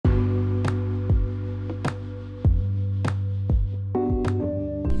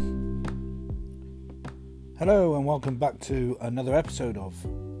Hello and welcome back to another episode of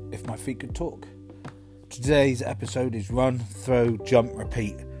If My Feet Could Talk. Today's episode is run, throw, jump,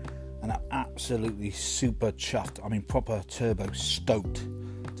 repeat, and I'm absolutely super chuffed. I mean proper turbo stoked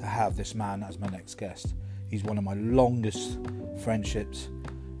to have this man as my next guest. He's one of my longest friendships.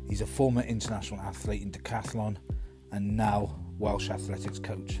 He's a former international athlete in decathlon and now Welsh athletics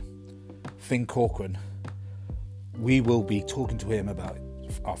coach. Finn Corcoran. We will be talking to him about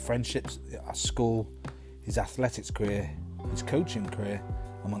our friendships, our school, his athletics career, his coaching career,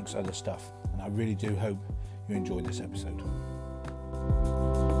 amongst other stuff. And I really do hope you enjoyed this episode.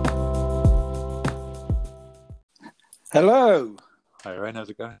 Hello. Hi, Ryan.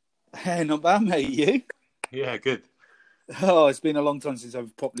 How's it going? Hey, not bad, mate. You? Yeah, good. Oh, it's been a long time since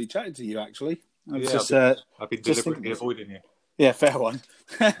I've properly chatted to you, actually. I've been deliberately avoiding you. Yeah, fair one.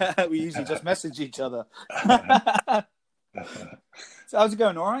 We usually just message each other. So how's it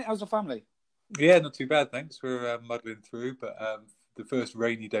going? All right? How's the family? Yeah, not too bad, thanks. We're muddling through, but the first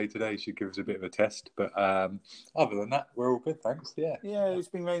rainy day today should give us a bit of a test. But other than that, we're all good, thanks. Yeah, it's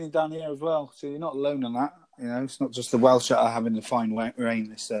been raining down here as well, so you're not alone on that. You know, it's not just the Welsh that are having the fine rain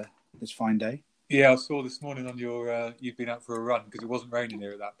this fine day. Yeah, I saw this morning on your you've been out for a run because it wasn't raining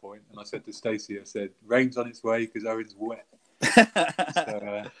here at that point, and I said to Stacey, I said, rain's on its way because Owen's wet.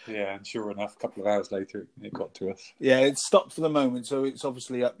 So, and sure enough, a couple of hours later, it got to us. Yeah, it stopped for the moment, so it's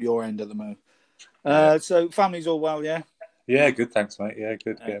obviously up your end at the moment. So family's all well, yeah? Yeah, good, thanks, mate. Yeah,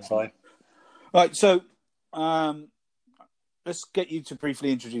 good, getting by. Right, so let's get you to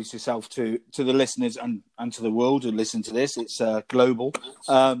briefly introduce yourself to the listeners and to the world who listen to this. It's global.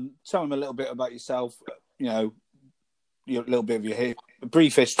 Tell them a little bit about yourself, you know, a little bit of your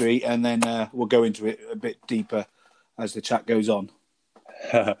brief history, and then we'll go into it a bit deeper as the chat goes on.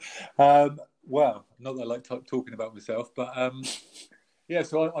 Well, not that I like talking about myself, but yeah,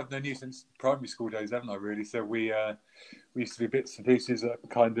 so I've known you since primary school days, haven't I, really? So we used to be bits and pieces that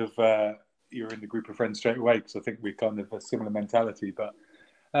kind of, you're in the group of friends straight away, because I think we're kind of a similar mentality. But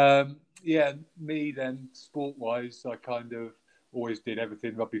me then, sport-wise, I kind of always did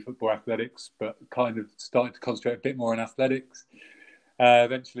everything, rugby, football, athletics, but kind of started to concentrate a bit more on athletics.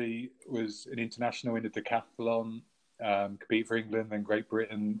 Eventually was an international in the decathlon, compete for England, then Great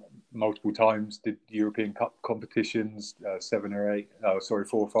Britain multiple times, did European Cup competitions, 4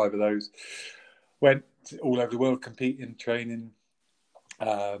 or 5 of those. Went all over the world competing, training.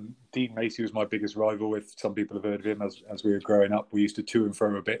 Dean Macy was my biggest rival, if some people have heard of him. As we were growing up, we used to to and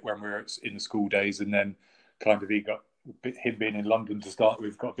fro a bit when we were in the school days, and then kind of him being in London to start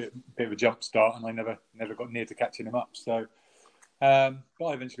with, got a bit of a jump start, and I never got near to catching him up. So, but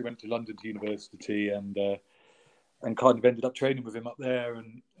I eventually went to London to university and kind of ended up training with him up there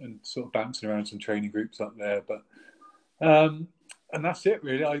and sort of bouncing around some training groups up there. But and that's it,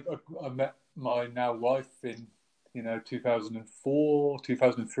 really. I met my now wife in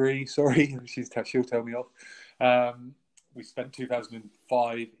 2003. Sorry, she'll tell me off. We spent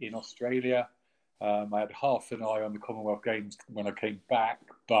 2005 in Australia. I had half an eye on the Commonwealth Games when I came back,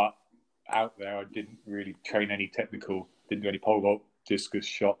 but out there I didn't really train any technical, didn't do any pole vault, discus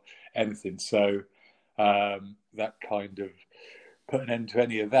shot, anything. So that kind of put an end to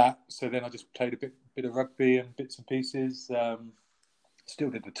any of that. So then I just played a bit of rugby and bits and pieces. Still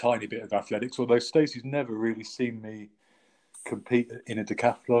did a tiny bit of athletics, although Stacey's never really seen me compete in a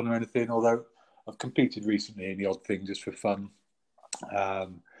decathlon or anything, although I've competed recently in the odd thing just for fun. But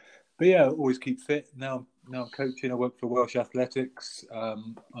yeah, always keep fit. Now I'm coaching. I work for Welsh Athletics.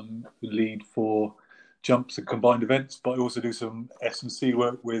 I'm the lead for jumps and combined events, but I also do some S&C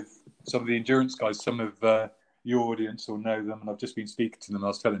work with some of the endurance guys. Some of your audience will know them, and I've just been speaking to them. I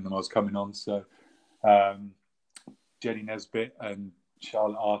was telling them I was coming on. So Jenny Nesbitt and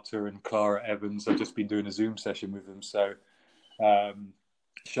Charlotte Arter and Clara Evans, I've just been doing a Zoom session with them. So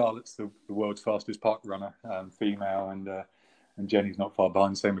Charlotte's the world's fastest park runner, female, and Jenny's not far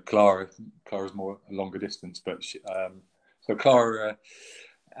behind. Same with Clara. Clara's more a longer distance, but so Clara,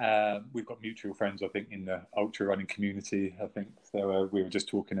 we've got mutual friends, I think, in the ultra running community. I think so. We were just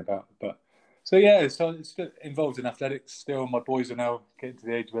talking about, but so yeah, so it's still involved in athletics. Still, my boys are now getting to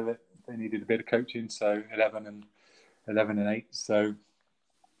the age where they needed a bit of coaching. So 11 and 8. So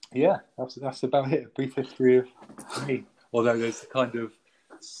yeah, that's about it. A brief history of me. Although there's kind of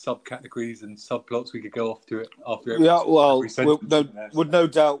subcategories and subplots we could go off to it after. Yeah, well, no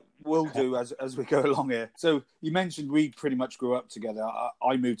doubt we'll do as we go along here. So you mentioned we pretty much grew up together.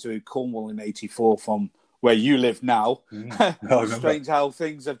 I moved to Cornwall in '84 from where you live now. Strange how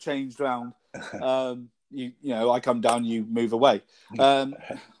things have changed round. You know, I come down, you move away. I don't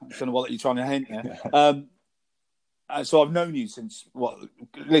know what you're trying to hint there. So I've known you since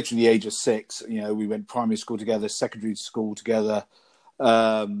literally the age of 6. You know, we went primary school together, secondary school together.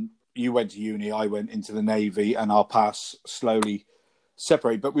 You went to uni, I went into the Navy, and our paths slowly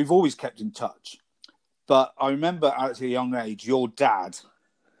separated. But we've always kept in touch. But I remember at a young age, your dad,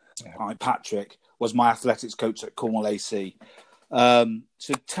 Patrick, was my athletics coach at Cornwall AC.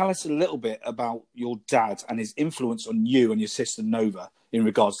 So tell us a little bit about your dad and his influence on you and your sister Nova in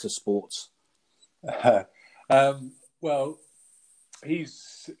regards to sports. Well,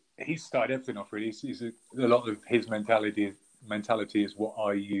 he's started everything off really. A lot of his mentality is what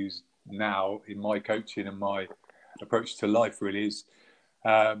I use now in my coaching and my approach to life. Really is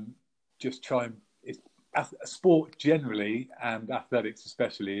just try and sport generally and athletics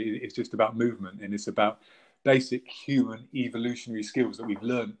especially is just about movement, and it's about basic human evolutionary skills that we've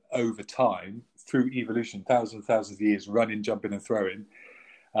learned over time through evolution, thousands of years, running, jumping and throwing,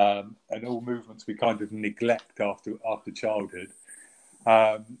 and all movements we kind of neglect after childhood.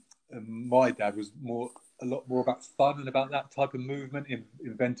 And my dad was a lot more about fun and about that type of movement,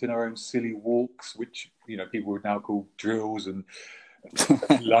 inventing our own silly walks, which, you know, people would now call drills and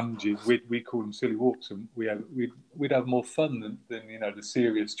lunges. We call them silly walks, and we'd have more fun than you know, the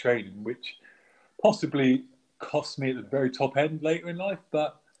serious training, which possibly cost me at the very top end later in life.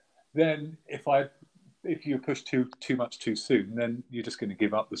 But then if you push too much too soon, then you're just going to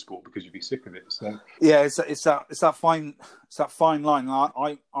give up the sport because you'd be sick of it. So yeah, it's that fine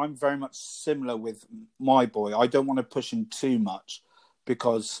line. I'm very much similar with my boy. I don't want to push him too much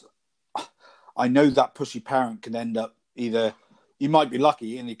because I know that pushy parent can end up either, you might be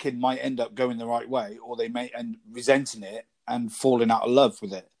lucky and the kid might end up going the right way, or they may end resenting it and falling out of love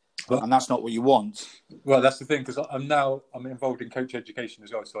with it. And that's not what you want. Well, that's the thing, because I'm involved in coach education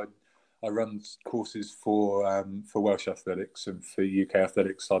as well. So I run courses for Welsh athletics and for UK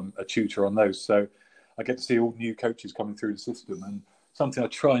athletics. I'm a tutor on those. So I get to see all new coaches coming through the system. And something I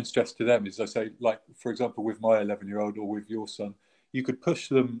try and stress to them is, I say, like, for example, with my 11-year-old or with your son, you could push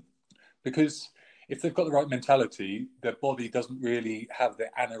them, because if they've got the right mentality, their body doesn't really have the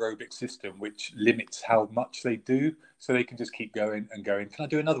anaerobic system, which limits how much they do. So they can just keep going and going. Can I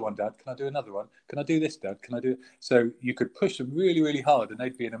do another one, Dad? Can I do another one? Can I do this, Dad? Can I do it? So you could push them really, really hard, and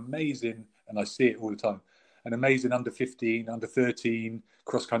they'd be an amazing, and I see it all the time, an amazing under 15, under 13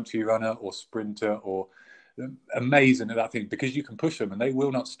 cross-country runner or sprinter, or amazing at that thing, because you can push them and they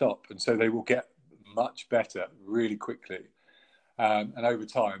will not stop. And so they will get much better really quickly. And over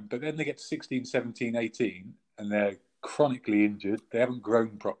time, but then they get to 16, 17, 18, and they're chronically injured. They haven't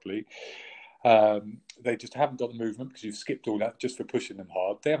grown properly. They just haven't got the movement because you've skipped all that just for pushing them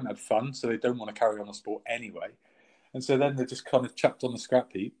hard. They haven't had fun, so they don't want to carry on the sport anyway. And so then they're just kind of chucked on the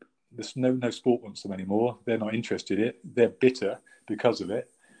scrap heap. There's no sport wants them anymore. They're not interested in it. They're bitter because of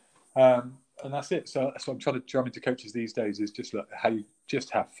it. And that's it. So that's what I'm trying to drum into coaches these days, is just like how you just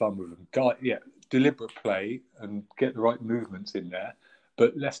have fun with them. Deliberate play and get the right movements in there,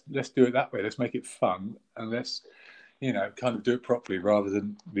 but let's do it that way. Let's make it fun, and let's, you know, kind of do it properly rather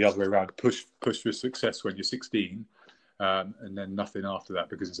than the other way around. Push for success when you're 16, and then nothing after that,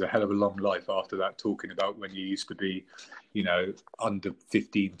 because it's a hell of a long life after that. Talking about when you used to be, you know, under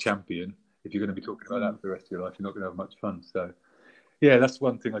 15 champion. If you're going to be talking about that for the rest of your life, you're not going to have much fun. So, yeah, that's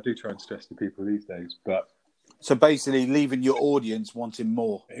one thing I do try and stress to people these days. But so basically, leaving your audience wanting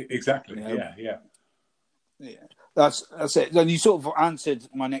more. Exactly. You know? Yeah. That's it. And you sort of answered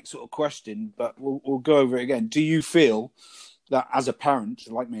my next sort of question, but we'll go over it again. Do you feel that as a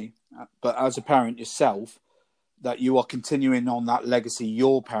parent, like me, but as a parent yourself, that you are continuing on that legacy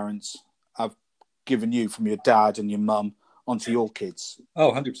your parents have given you from your dad and your mum onto your kids?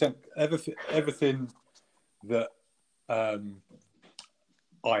 Oh, 100%. Everything that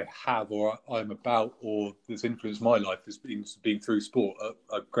I have, or I'm about, or that's influenced my life has been through sport,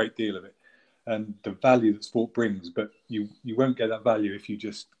 a great deal of it, and the value that sport brings. But you won't get that value if you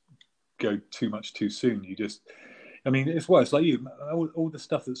just go too much too soon. It's worse. Like you, all the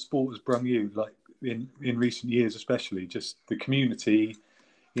stuff that sport has brought you, like in recent years, especially just the community,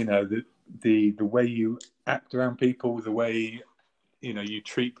 you know, the way you act around people, the way, you know, you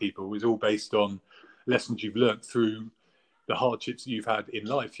treat people is all based on lessons you've learned through the hardships that you've had in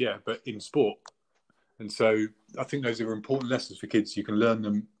life, but in sport. And so I think those are important lessons for kids. You can learn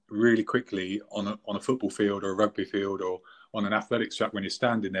them really quickly on a football field or a rugby field or on an athletics track when you're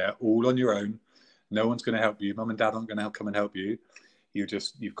standing there all on your own. No one's going to help you. Mum and dad aren't going to come and help you.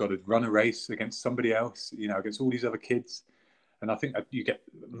 You've got to run a race against somebody else, you know, against all these other kids. And I think that you get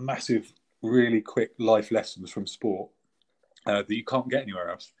massive, really quick life lessons from sport that you can't get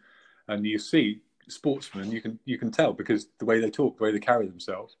anywhere else. And you see sportsmen, you can tell, because the way they talk, the way they carry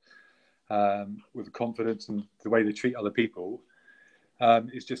themselves, with the confidence and the way they treat other people,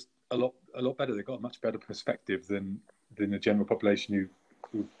 is just a lot better. They've got a much better perspective than the general population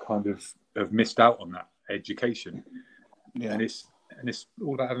who kind of have missed out on that education. Yeah. And it's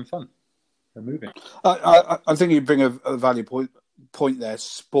all about having fun and moving. I think you bring a valuable point there.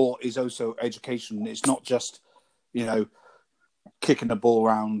 Sport is also education. It's not just, kicking the ball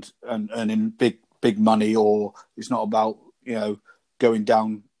around and earning big money, or it's not about, going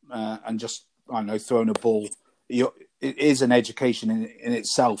down and just, throwing a ball. It is an education in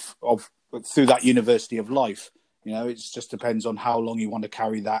itself through that university of life. It just depends on how long you want to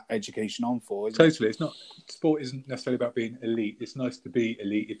carry that education on for. Totally. It's not, sport isn't necessarily about being elite. It's nice to be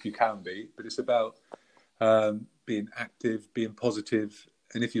elite if you can be, but it's about being active, being positive.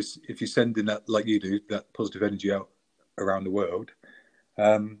 And if you send in that, like you do, that positive energy out around the world,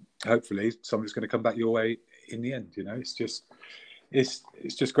 hopefully something's going to come back your way in the end. It's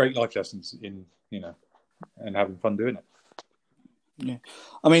just great life lessons in, and having fun doing it. Yeah,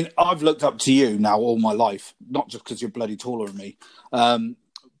 I mean, I've looked up to you now all my life, not just because you're bloody taller than me,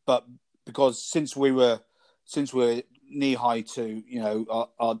 but because since we're knee high to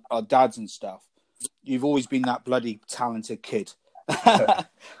our dads and stuff, you've always been that bloody talented kid.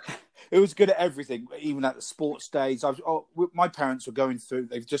 It was good at everything, even at the sports days. My parents were going through.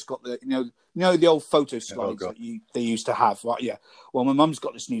 They've just got the the old photo slides that they used to have, right? Yeah. Well, my mum's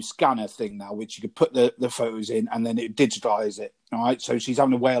got this new scanner thing now, which you could put the photos in, and then it digitizes it. All right. So she's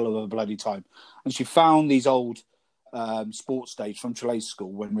having a whale of a bloody time, and she found these old sports days from Trelease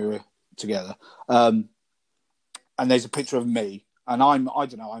School when we were together. And there's a picture of me, and I'm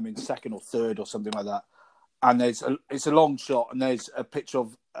in second or third or something like that. And it's a long shot, and there's a picture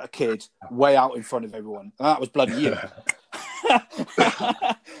of a kid way out in front of everyone, and that was bloody you.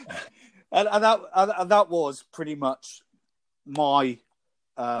 and that was pretty much my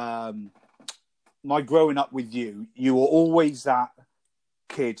my growing up with you. You were always that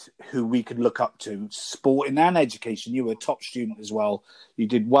kid who we could look up to, sporting and education. You were a top student as well. You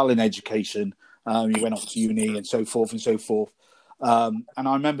did well in education. You went off to uni and so forth and so forth. And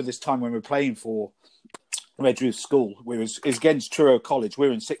I remember this time when we were playing for Redruth School. It was against Truro College. We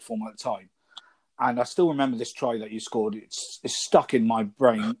were in sixth form at the time, and I still remember this try that you scored. It's stuck in my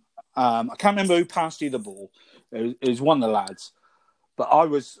brain. I can't remember who passed you the ball. It was one of the lads, but I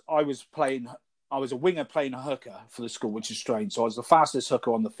was playing. I was a winger playing a hooker for the school, which is strange. So I was the fastest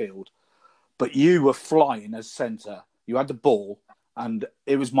hooker on the field, but you were flying as centre. You had the ball, and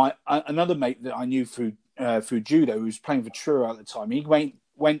it was another mate that I knew through judo, who was playing for Truro at the time. He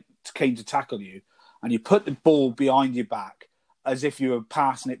came to tackle you, and you put the ball behind your back as if you were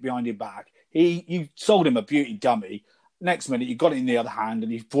passing it behind your back. You sold him a beauty dummy. Next minute, you got it in the other hand,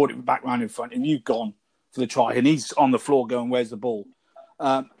 and you brought it back round in front, and you've gone for the try. And he's on the floor going, "Where's the ball?"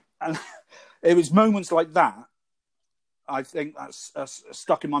 And it was moments like that, I think, that's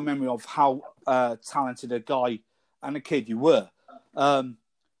stuck in my memory of how talented a guy and a kid you were. And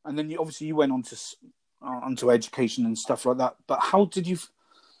then you went onto education and stuff like that. But how did you...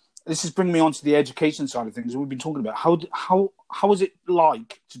 This is bringing me on to the education side of things we've been talking about. How was it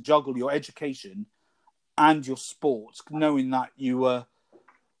like to juggle your education and your sports, knowing that you were,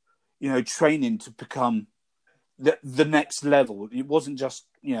 training to become the next level? It wasn't just,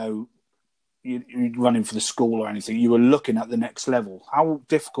 you running for the school or anything. You were looking at the next level. How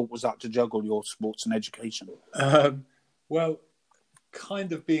difficult was that to juggle your sports and education? Well,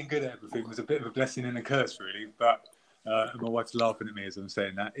 kind of being good at everything was a bit of a blessing and a curse, really. But my wife's laughing at me as I'm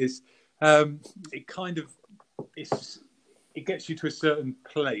saying that. It gets you to a certain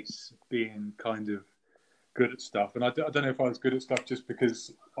place being kind of good at stuff. And I don't know if I was good at stuff just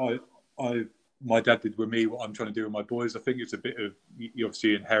because my dad did with me what I'm trying to do with my boys. I think it's a bit of, you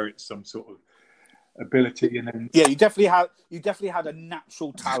obviously inherit some sort of ability, and then you definitely had a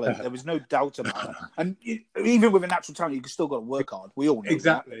natural talent. There was no doubt about it. And even with a natural talent, you still got to work hard. We all know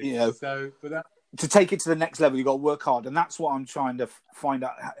exactly that, So for that, to take it to the next level, you got to work hard, and that's what I'm trying to find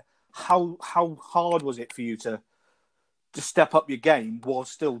out. How hard was it for you to step up your game while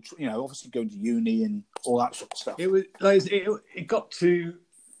still, obviously going to uni and all that sort of stuff? It got to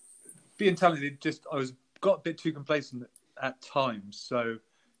being talented. I got a bit too complacent at times. So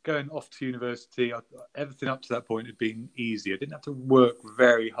going off to university, everything up to that point had been easy. I didn't have to work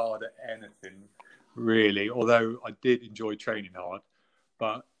very hard at anything, really. Although I did enjoy training hard,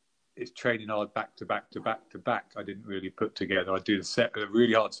 but it's training hard back to back to back to back. I didn't really put together. I'd do a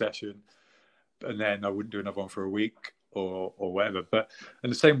really hard session, and then I wouldn't do another one for a week or whatever.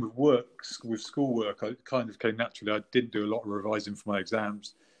 And the same with schoolwork. I kind of came naturally. I didn't do a lot of revising for my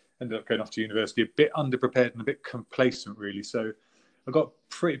exams. Ended up going off to university a bit underprepared and a bit complacent, really. So I got a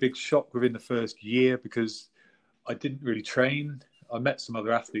pretty big shock within the first year because I didn't really train. I met some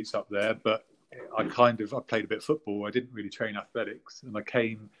other athletes up there, but I played a bit of football. I didn't really train athletics, and I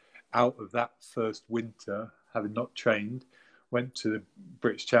came out of that first winter having not trained. Went to the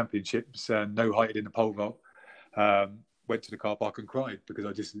British Championships and no heighted in the pole vault. Went to the car park and cried because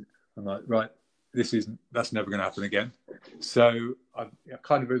I'm like, right, that's never going to happen again. So I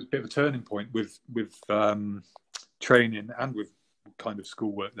kind of, it was a bit of a turning point with training and with kind of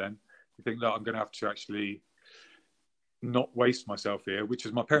schoolwork. Then you think that I'm going to have to actually not waste myself here, which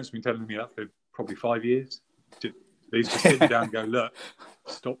is my parents have been telling me that for probably 5 years. They used to sit me down and go, look,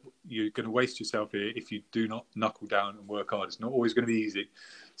 stop, you're going to waste yourself here if you do not knuckle down and work hard. It's not always going to be easy.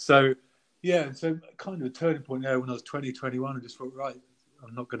 So, yeah, so kind of a turning point there when I was 20, 21, I just thought, right,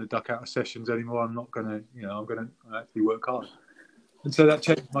 I'm not going to duck out of sessions anymore. I'm not going to, I'm going to actually work hard. And so that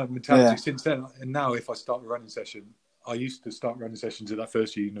changed my mentality since then. And now if I start a running session, I used to start running sessions at that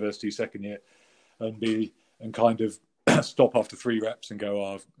first year university, second year, and kind of stop after 3 reps and go,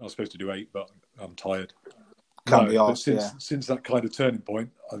 I was supposed to do 8, but I'm tired. Can't be asked, since that kind of turning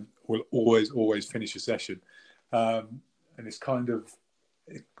point, I will always finish a session. And it's kind of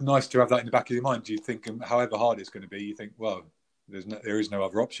nice to have that in the back of your mind. You think, however hard it's going to be, you think, well, there is no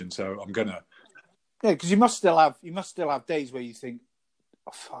other option, so I'm gonna. Yeah, because you must still have days where you think,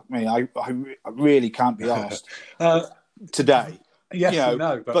 oh, fuck me, I really can't be asked today. Yes, and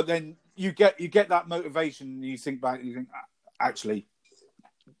no, but then you get that motivation, and you think back, and you think, actually,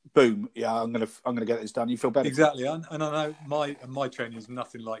 boom, yeah, I'm gonna get this done. You feel better. Exactly, and I know my training is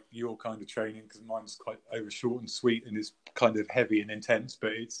nothing like your kind of training because mine's quite over short and sweet, and it's kind of heavy and intense,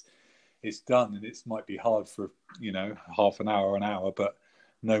 but it's done, and it might be hard for half an hour, but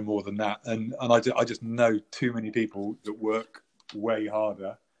no more than that. And I just know too many people that work way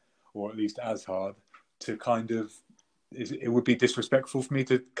harder, or at least as hard, to kind of. It would be disrespectful for me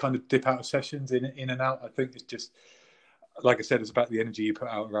to kind of dip out of sessions in and out. I think it's just. Like I said, it's about the energy you put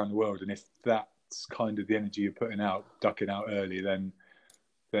out around the world, and if that's kind of the energy you're putting out, ducking out early, then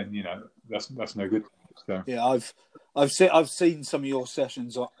that's no good. So. Yeah, I've seen some of your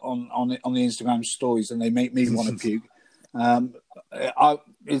sessions on the Instagram stories, and they make me want to puke.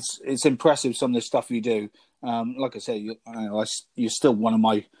 It's impressive some of the stuff you do. Like I say, you're still one of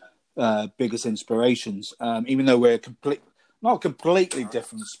my biggest inspirations, even though we're not a completely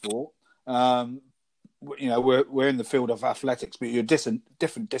different sport. We're in the field of athletics, but you're a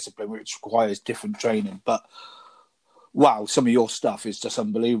different discipline, which requires different training. But wow, some of your stuff is just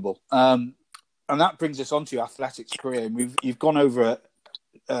unbelievable. And that brings us on to your athletics career. And you've gone over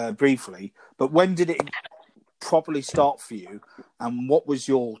it briefly, but when did it properly start for you? And what was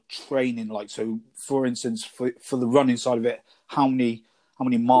your training like? So, for instance, for the running side of it, how many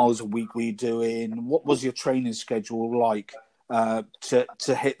miles a week were you doing? What was your training schedule like? To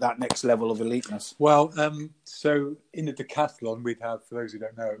hit that next level of eliteness? Well, so in the decathlon, we'd have, for those who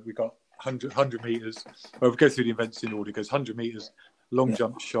don't know, we got 100 metres. Well, we go through the events in order. It goes 100 metres, long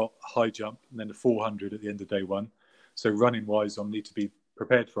jump, shot, high jump, and then the 400 at the end of day one. So running-wise, I need to be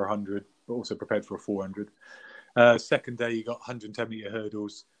prepared for 100, but also prepared for a 400. Second day, you got 110-metre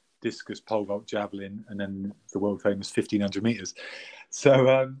hurdles, discus, pole vault, javelin, and then the world-famous 1,500 metres.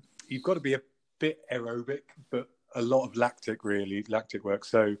 So you've got to be a bit aerobic, but a lot of lactic work.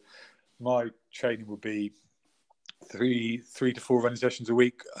 So my training would be three to 4 running sessions a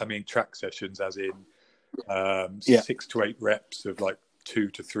week. I mean, track sessions, as in 6 to 8 reps of like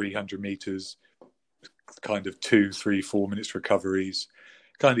 200 to 300 meters, kind of 2, 3, 4 minutes recoveries.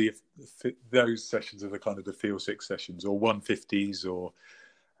 Kind of those sessions are the kind of the Feel 6 sessions, or 150s, or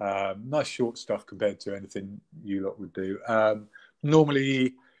nice short stuff compared to anything you lot would do.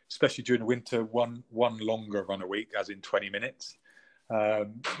 Normally, especially during the winter, one longer run a week, as in 20 minutes. I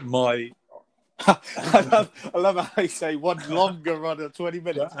love how you say one longer run of 20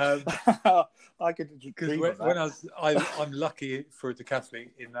 minutes. I could because when I'm lucky for a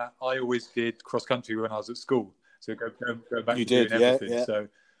decathlete in that I always did cross country when I was at school. So go back to doing everything. Yeah. So,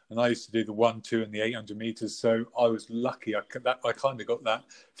 and I used to do the 1, 2, and the 800 meters. So I was lucky. I kind of got that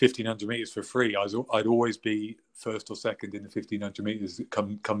 1,500 meters for free. I'd always be first or second in the 1,500 meters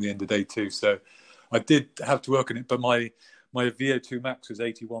come the end of day 2. So I did have to work on it. But my VO2 max was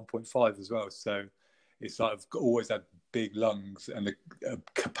 81.5 as well. So it's like I've always had big lungs and the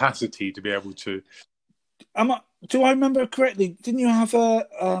capacity to be able to. Do I remember correctly? Didn't you have a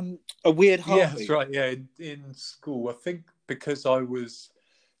weird heartbeat? Yeah, that's right. Yeah, in school, I think because I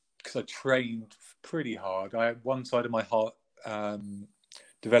trained pretty hard. I had one side of my heart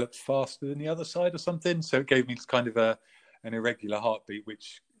developed faster than the other side or something. So it gave me kind of an irregular heartbeat,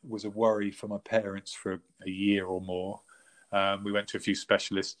 which was a worry for my parents for a year or more. We went to a few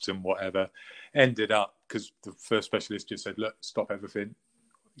specialists and whatever. Ended up, because the first specialist just said, look, stop everything.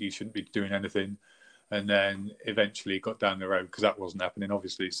 You shouldn't be doing anything. And then eventually got down the road, because that wasn't happening,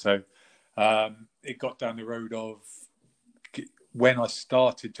 obviously. So it got down the road of when I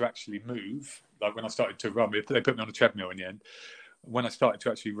started to actually move, like when I started to run, they put me on a treadmill in the end. When I started to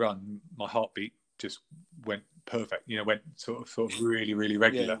actually run, my heartbeat just went perfect, went sort of really, really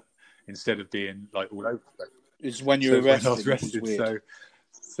regular instead of being like all over the place. It's when you were rested. When I was rested,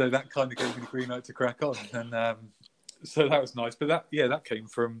 so that kind of gave me the green light to crack on. And so that was nice. But that came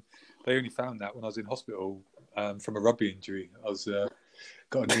from, they only found that when I was in hospital from a rugby injury. I was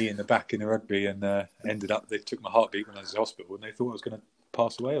got a knee in the back in a rugby, and ended up, they took my heartbeat when I was in hospital, and they thought I was going to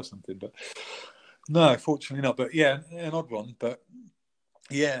pass away or something. But no, fortunately not. But yeah, an odd one. But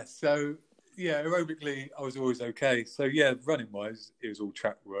yeah, so yeah, aerobically I was always okay. So yeah, running wise, it was all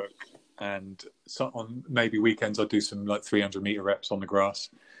track work, and so on maybe weekends I'd do some like 300 meter reps on the grass,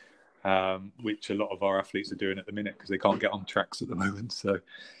 which a lot of our athletes are doing at the minute because they can't get on tracks at the moment. So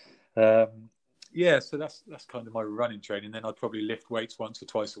yeah, so that's kind of my running training. Then I'd probably lift weights once or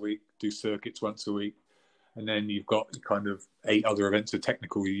twice a week, do circuits once a week, and then you've got kind of 8 other events of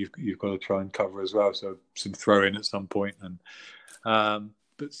technical you've got to try and cover as well. So some throwing at some point, and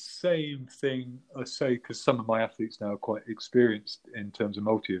but same thing I say, because some of my athletes now are quite experienced in terms of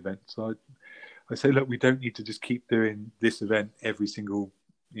multi-events. So I say, look, we don't need to just keep doing this event every single,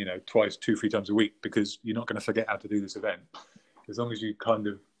 twice, 2-3 times a week, because you're not going to forget how to do this event. As long as you kind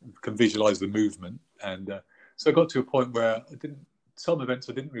of can visualize the movement. And so I got to a point where some events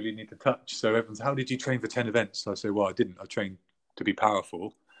I didn't really need to touch. So everyone's, how did you train for 10 events? So I say, well, I didn't. I trained to be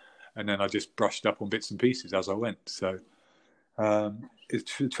powerful. And then I just brushed up on bits and pieces as I went. So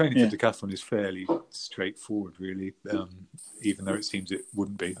training for decathlon is fairly straightforward, really, even though it seems it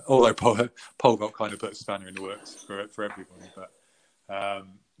wouldn't be. Although pole vault kind of put a spanner in the works for everybody. But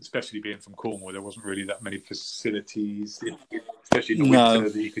especially being from Cornwall, there wasn't really that many facilities, especially in the winter,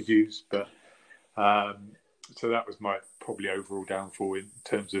 that you could use. But so that was my probably overall downfall in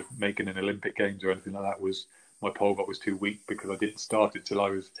terms of making an Olympic Games or anything like that. Was my pole vault was too weak because I didn't start it till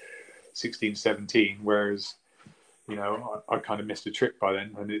I was 16, 17, whereas I kind of missed a trick by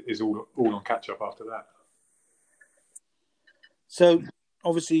then, and it is all on catch up after that. So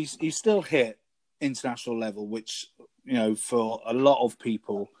obviously you still hit international level, which for a lot of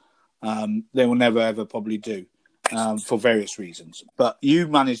people they will never ever probably do for various reasons. But you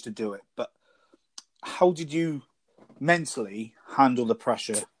managed to do it. But how did you mentally handle the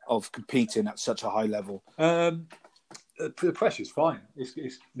pressure of competing at such a high level? The pressure's fine.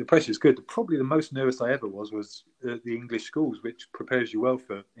 The pressure's good. Probably the most nervous I ever was the English schools, which prepares you well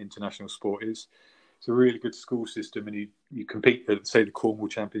for international sport. It's a really good school system, and you compete at, say, the Cornwall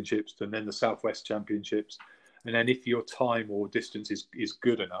Championships and then the Southwest Championships. And then if your time or distance is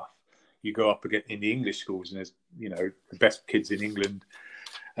good enough, you go up again in the English schools, and there's, the best kids in England.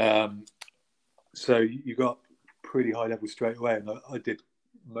 So you got pretty high level straight away. And I did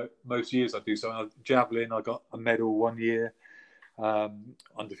most years I do so. Javelin, I got a medal one year,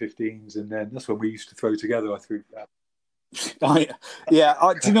 under 15s, and then that's when we used to throw together. I threw that.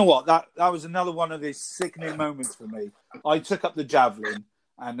 Do you know what? That was another one of these sickening moments for me. I took up the javelin,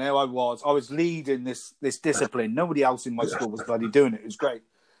 and there I was leading this discipline. Nobody else in my school was bloody doing it. It was great.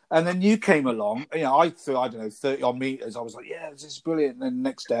 And then you came along. I threw, 30 odd meters. I was like, yeah, this is brilliant. And then the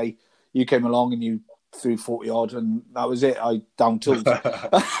next day you came along and you threw 40 odd, and that was it. I down tools.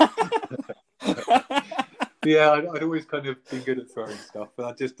 Yeah, I'd always kind of been good at throwing stuff, but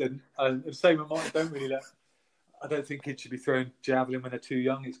I just didn't. And the same with mine. I don't think kids should be throwing javelin when they're too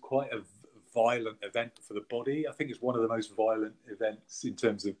young. It's quite a violent event for the body. I think it's one of the most violent events in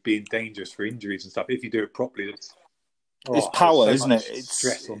terms of being dangerous for injuries and stuff. If you do it properly, it's power, isn't it? It's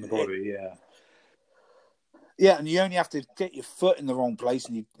stress on the body. Yeah, and you only have to get your foot in the wrong place,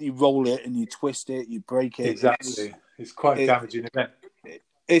 and you roll it, and you twist it, you break it. Exactly, it's quite a damaging event.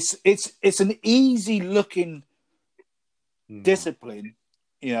 It's an easy looking discipline.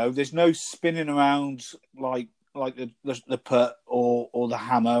 There's no spinning around like the put or the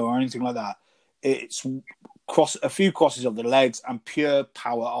hammer or anything like that. It's a few crosses of the legs and pure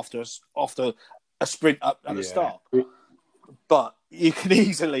power after a sprint up at the start. But you can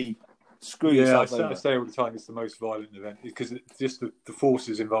easily screw yourself over. I say all the time it's the most violent event because it's just the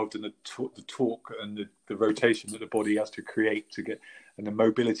forces involved in the torque and the rotation that the body has to create to get, and the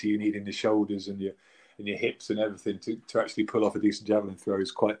mobility you need in the shoulders and your hips and everything to actually pull off a decent javelin throw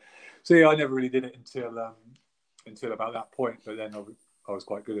is quite. So I never really did it until about that point, but then I was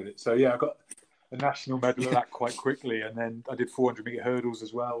quite good at it. So I got a national medal at that quite quickly, and then I did 400 meter hurdles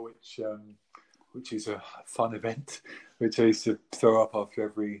as well, which which is a fun event, which I used to throw up after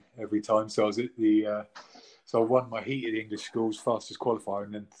every time. So I was at so I won my heat at the English schools fastest qualifier,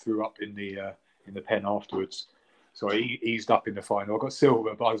 and then threw up in the pen afterwards. So I eased up in the final. I got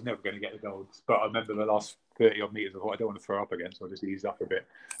silver, but I was never going to get the golds. But I remember the last 30 odd meters, I thought, I don't want to throw up again, so I just eased up a bit.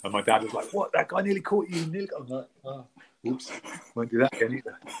 And my dad was like, "What? That guy nearly caught you." I'm like, "Oh, oops, won't do that again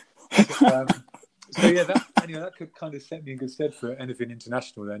either." So yeah, that could kind of set me in good stead for anything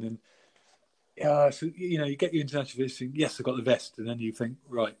international then. And so you get your international visiting. Yes, I got the vest, and then you think,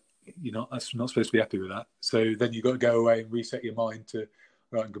 right, you're not supposed to be happy with that. So then you've got to go away and reset your mind to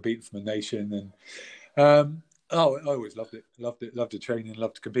right and compete from a nation. And I always loved it. Loved the training,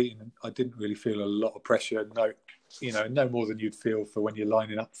 loved competing. And I didn't really feel a lot of pressure. No more than you'd feel for when you're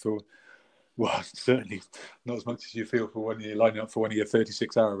lining up for. Well, certainly not as much as you feel for when you're lining up for one of your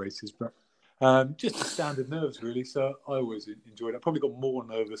 36-hour races, but just the standard nerves, really. So I always enjoyed it. I probably got more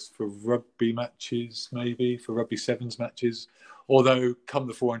nervous for rugby matches, maybe for rugby sevens matches. Although, come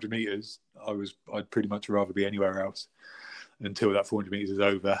the 400 metres, I'd pretty much rather be anywhere else until that 400 metres is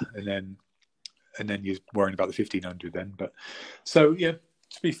over, and then you're worrying about the 1500 then. But so yeah,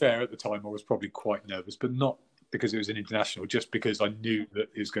 to be fair, at the time I was probably quite nervous, but not because it was an international, just because I knew that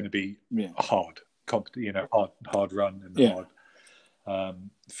it was going to be a hard run and hard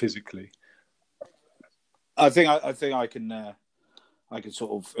physically. I think I can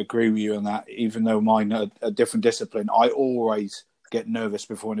sort of agree with you on that. Even though mine are a different discipline, I always get nervous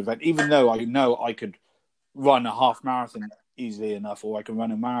before an event. Even though I know I could run a half marathon easily enough, or I can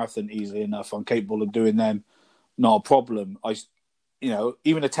run a marathon easily enough, I'm capable of doing them, not a problem.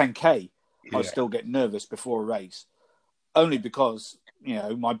 Even a 10K, I still get nervous before a race, only because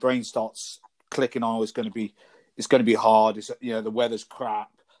my brain starts clicking on it's going to be hard. It's the weather's crap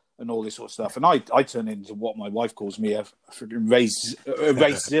and all this sort of stuff, and I turn into what my wife calls me a freaking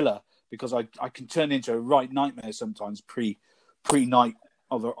racezilla, because I can turn into a right nightmare sometimes pre-night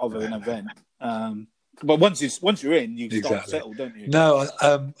of an event. But once you're in, you start to settle, don't you? No,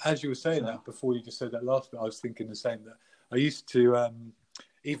 as you were saying that before, you just said that last bit. I was thinking the same. That I used to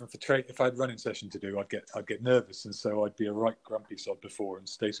even for if I had running session to do, I'd get nervous, and so I'd be a right grumpy sod before, and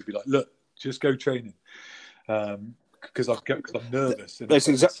Stacey would be like, "Look, just go training," because I'm nervous. And it's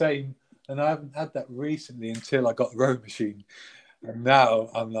the same. And I haven't had that recently until I got the row machine. And now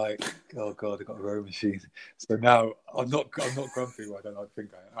I'm like, oh God, I got a row machine. So now I'm not grumpy. Well, I don't think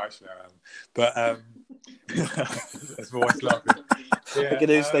I am. Actually, I am. But that's my wife laughing. Yeah, I can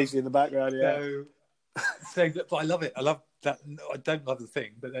hear Stacey in the background. Yeah. So, saying that, but I love it. I love that. I don't love the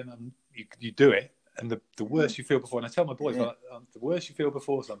thing, but then you do it, and the worse you feel before. And I tell my boys, the worse you feel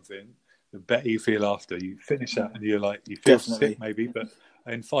before something, the better you feel after. You finish that, and you're like, you feel sick maybe, but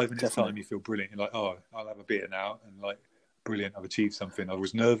in 5 minutes' time, you feel brilliant. You're like, oh, I'll have a beer now, and like, brilliant, I've achieved something. I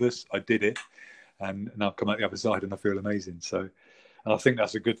was nervous, I did it, and now I've come out the other side and I feel amazing. So, and I think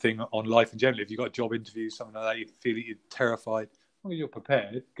that's a good thing on life in general. If you've got a job interview, something like that, you feel that you're terrified, as long as you're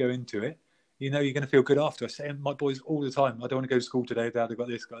prepared, go into it, you're going to feel good after. I say to my boys all the time, I don't want to go to school today, Dad, I've got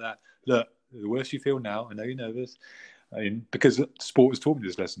this, got that. Look, the worse you feel now, I know you're nervous, because sport has taught me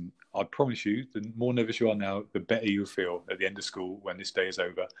this lesson. I promise you, the more nervous you are now, the better you'll feel at the end of school when this day is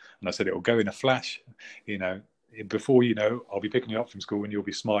over. And I said, it will go in a flash, before I'll be picking you up from school and you'll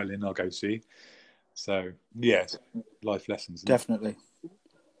be smiling. I'll go see. So yes, life lessons. Definitely.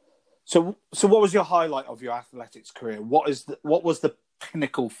 So what was your highlight of your athletics career? What was the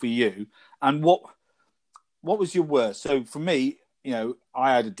pinnacle for you, and what was your worst? So for me,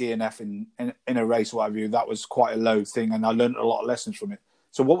 I had a DNF in a race or whatever. That was quite a low thing, and I learned a lot of lessons from it.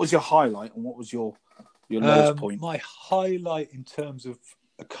 So what was your highlight, and what was your lowest point? My highlight in terms of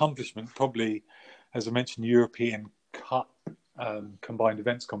accomplishment, probably, as I mentioned, European Cup combined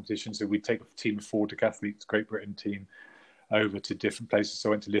events competition. So we'd take a team of 4 decathletes, Great Britain team, over to different places. So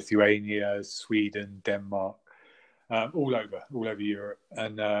I went to Lithuania, Sweden, Denmark, all over Europe.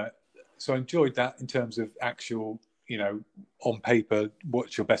 And so I enjoyed that in terms of actual, on paper,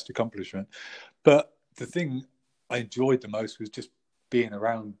 what's your best accomplishment. But the thing I enjoyed the most was just being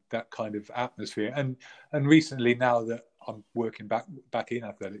around that kind of atmosphere. And recently, now that I'm working back in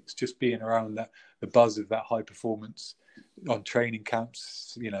athletics, just being around the buzz of that high performance on training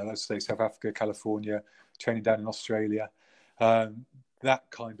camps, let's say South Africa, California, training down in Australia. That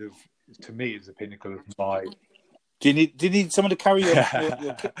kind of, to me, is the pinnacle of my. Do you need someone to carry your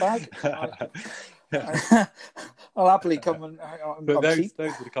kit bag? I'll happily come and. But those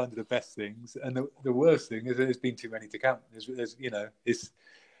are the kind of the best things, and the worst thing is there's been too many to count. There's it's.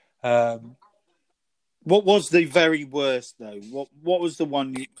 What was the very worst though? What was the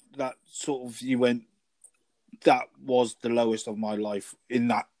one that sort of you went? That was the lowest of my life in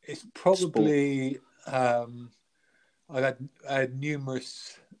that It's probably I had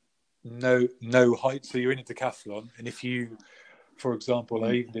numerous no height. So you're in a decathlon, and if you, for example,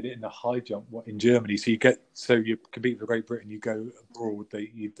 I even did it in the high jump in Germany. So you compete for Great Britain, you go abroad,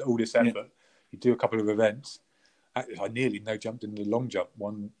 you all this effort, you do a couple of events. I nearly no jumped in the long jump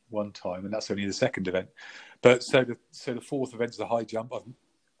one time, and that's only the second event. But so the fourth event is the high jump.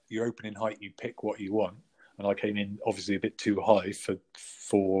 Your opening height, you pick what you want, and I came in obviously a bit too high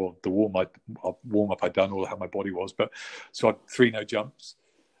for the warm up I'd done, or how my body was. But so I had 3 no jumps,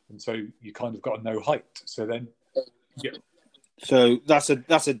 and so you kind of got a no height. So then, yeah. So that's a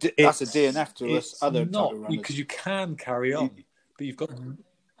DNF to us other type of runners, because you can carry on, but you've got.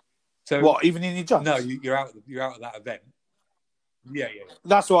 So what, even in your jumps? No, you're out of that event. Yeah.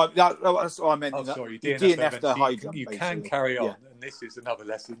 That's what I meant. Oh, sorry, DNF the high jump. You can carry on, and this is another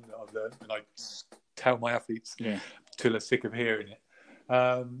lesson that I've learned, and I tell my athletes till they're sick of hearing it.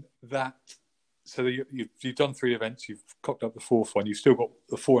 So you've done 3 events, you've cocked up the 4th one, you've still got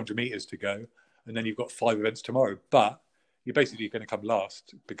the 400 meters to go, and then you've got 5 events tomorrow. But you're basically going to come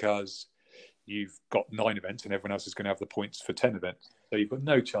last because you've got 9 events, and everyone else is going to have the points for 10 events. So you've got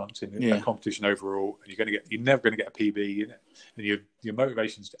no chance in a competition overall, and you're never going to get a PB, and your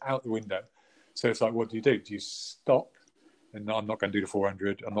motivation's out the window. So it's like, what do? Do you stop? And I'm not going to do the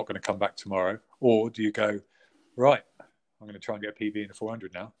 400. I'm not going to come back tomorrow. Or do you go, right? I'm going to try and get a PB in the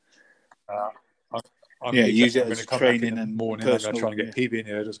 400 now. Use it as come training in the and morning. personal, I'm going to try and get a PB in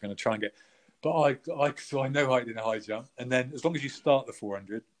the hurdles. Going to try and get, but I know height in a high jump, and then as long as you start the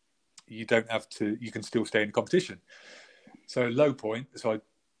 400, you don't have to. You can still stay in the competition. So low point. So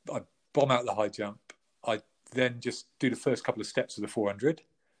I bomb out the high jump. I then just do the first couple of steps of the 400.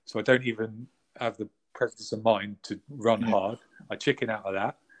 So I don't even have the presence of mind to run hard. I chicken out of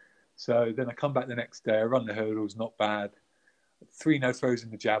that. So then I come back the next day. I run the hurdles, not bad. 3 no throws in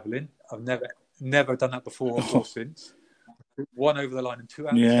the javelin. I've never done that before or since. 1 over the line and 2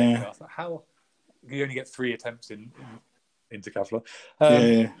 out the second. I thought, how you only get 3 attempts in decathlon.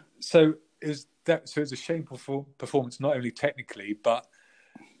 So it was a shameful performance, not only technically but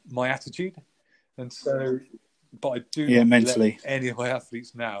my attitude. And so, but I do not mentally let any of my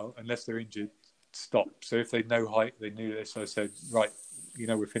athletes now, unless they're injured, stop. So if they know height, they knew this. So I said, right,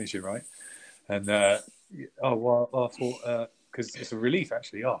 we're finishing, right? And I thought because it's a relief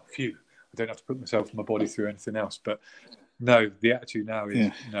actually. Oh, phew! I don't have to put myself and my body through anything else. But no, the attitude now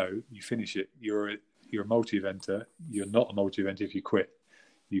is no. You finish it. You're a multi-eventer. You're not a multi-eventer if you quit.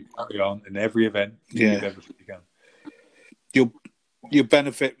 You carry on in every event. You give everything you can. You'll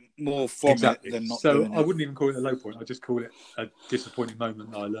benefit more from it than not. So doing I wouldn't even call it a low point. I just call it a disappointing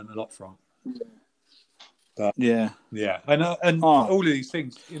moment that I learned a lot from. But, and all of these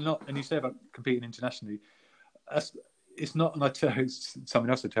things. And you say about competing internationally. It's not, and it's something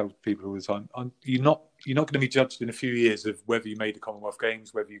else I tell people all the time. You're not going to be judged in a few years of whether you made the Commonwealth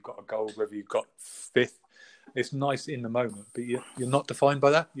Games, whether you've got a gold, whether you've got 5th. It's nice in the moment, but you're not defined by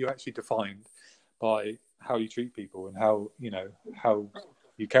that. You're actually defined by how you treat people and how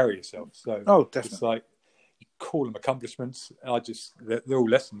you carry yourself. So definitely. It's like you call them accomplishments. They're all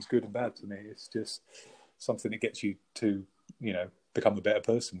lessons, good and bad to me. It's just something that gets you to become a better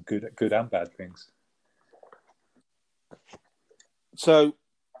person, good and bad things. So,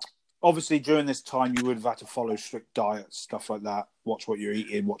 obviously, during this time, you would have had to follow strict diets, stuff like that. Watch what you're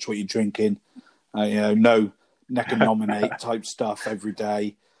eating, watch what you're drinking. No neck and nominate type stuff every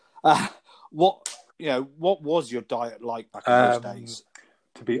day. What was your diet like back in those days?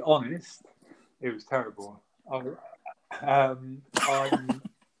 To be honest, it was terrible. I'm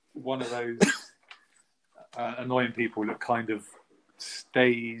one of those annoying people that kind of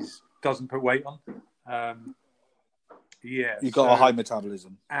doesn't put weight on. You've got a high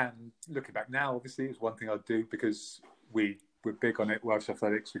metabolism. And looking back now, obviously, it's one thing I'd do because we're big on it, Welsh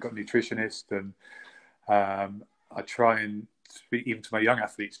Athletics. We've got a nutritionist, and I try and speak even to my young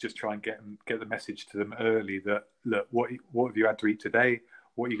athletes, just try and get the message to them early that, look, what have you had to eat today?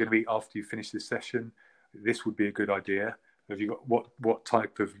 What are you going to eat after you finish this session? This would be a good idea. Have you got what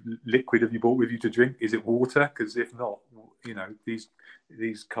type of liquid have you brought with you to drink? Is it water? Because if not,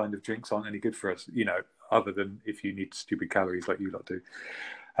 these kind of drinks aren't any good for us. Other than if you need stupid calories like you lot do.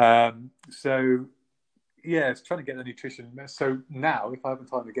 It's trying to get the nutrition. So now, if I have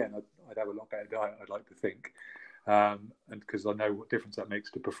time again, I'd have a lot better diet, I'd like to think. And because I know what difference that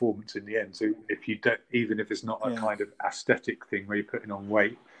makes to performance in the end. So if you don't, even if it's not a kind of aesthetic thing where you're putting on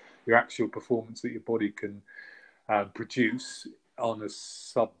weight, your actual performance that your body can produce on a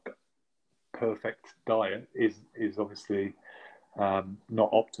sub-perfect diet is obviously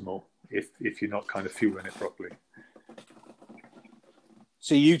not optimal if you're not kind of fueling it properly.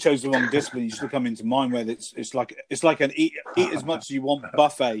 See, you chose the wrong discipline. You should have come into mine where it's like an eat as much as you want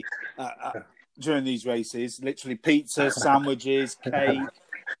buffet during these races. Literally pizza, sandwiches, cake,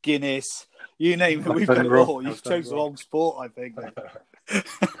 Guinness, you name it. We've got it all. You chose the wrong sport, I think.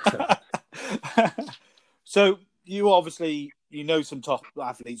 So you obviously some top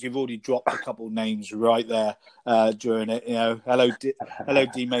athletes. You've already dropped a couple of names right there during it. Hello,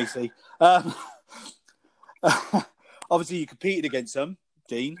 Dean Macy. Obviously, you competed against them,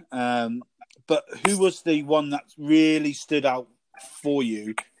 Dean. But who was the one that really stood out for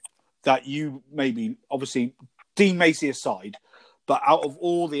you? That you maybe, obviously, Dean Macy aside, but out of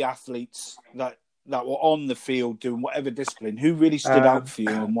all the athletes that were on the field doing whatever discipline, who really stood out for you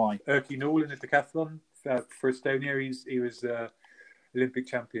and why? Erky Nool in the decathlon for Estonia. He was Olympic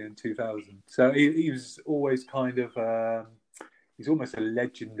champion in 2000. So he was always kind of, he's almost a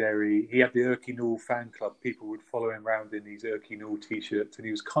legendary. He had the Erky Nool fan club. People would follow him around in these Erky Nool t-shirts, and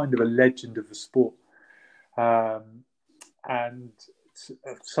he was kind of a legend of the sport. And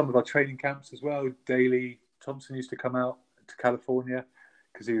some of our training camps as well. Daley Thompson used to come out to California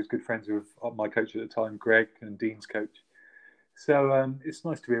because he was good friends with my coach at the time, Greg, and Dean's coach. So it's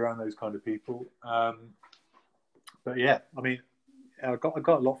nice to be around those kind of people. But yeah, I mean, I got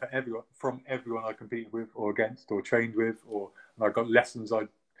a lot from everyone I competed with or against or trained with, and I got lessons that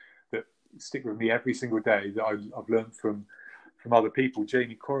stick with me every single day that I've learned from other people.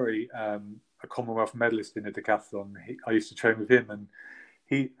 Jamie Corey, a Commonwealth medalist in a decathlon, I used to train with him, and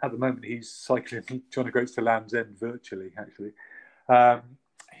at the moment he's cycling, trying to go to Land's End virtually. Actually,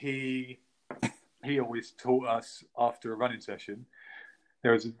 he always taught us after a running session.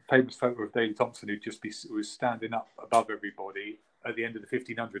 There was a famous photo of Daley Thompson who was standing up above everybody at the end of the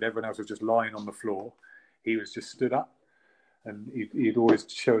 1500. Everyone else was just lying on the floor. He was just stood up, and he'd always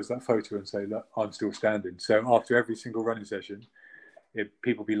show us that photo and say, "Look, I'm still standing." So after every single running session,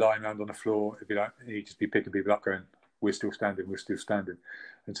 people be lying around on the floor. It'd be like he'd just be picking people up, going, "We're still standing. We're still standing."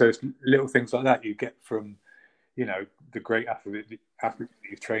 And so it's little things like that you get from, the great athletes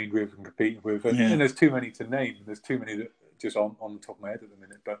you've trained with and competed with. And there's too many to name. There's too many that just on the top of my head at the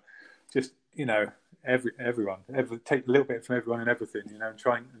minute. But just everyone, take a little bit from everyone and everything, and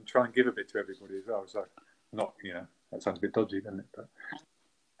try and give a bit to everybody as well. So not, that sounds a bit dodgy, doesn't it? But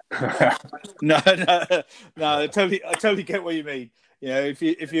No. I totally get what you mean.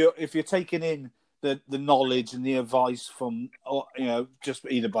 If you're taking in the knowledge and the advice from, just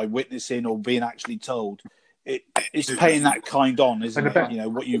either by witnessing or being actually told, it's paying that kind on, isn't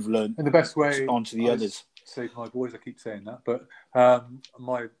it? What you've learned, and the best way onto the others. Say to my boys, I keep saying that, but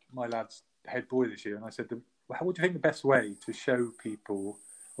my lad's head boy this year, and I said, "What do you think the best way to show people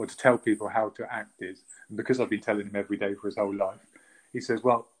or to tell people how to act is?" And because I've been telling him every day for his whole life, he says,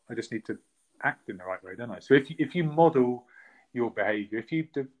 "Well, I just need to act in the right way, don't I?" So if you model your behaviour, if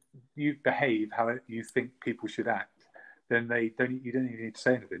you behave how you think people should act, then you don't even need to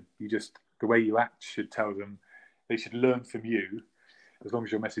say anything. The way you act should tell them. They should learn from you, as long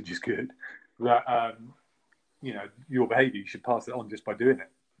as your message is good, that your behaviour, you should pass it on just by doing it.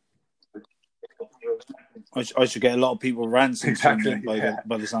 I should get a lot of people ranting exactly,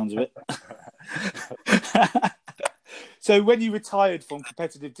 by the sounds of it. So when you retired from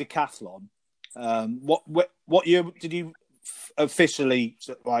competitive decathlon, what year did you officially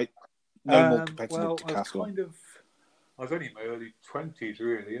no more competitive decathlon? I was only in my early 20s,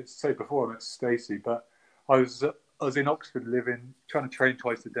 really. It's say before I met Stacey, but I was in Oxford trying to train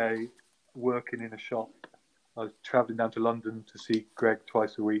twice a day, working in a shop. I was travelling down to London to see Greg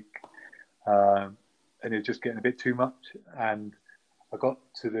twice a week, and it was just getting a bit too much. And I got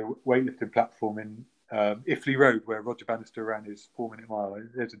to the weightlifting platform in Iffley Road, where Roger Bannister ran his 4-minute mile.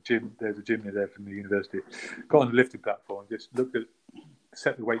 There's a gym near there from the university. Got on the lifting platform, just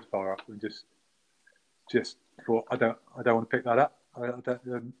set the weights bar up, and just thought, I don't want to pick that up.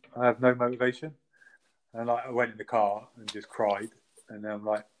 I have no motivation. And I went in the car and just cried. And then I'm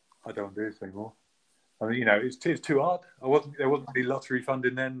like, I don't want to do this anymore. I mean, it's too hard. There wasn't any lottery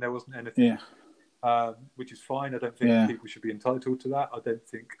funding then. There wasn't anything, which is fine. I don't think people should be entitled to that. I don't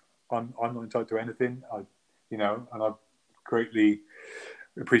think I'm not entitled to anything. And I greatly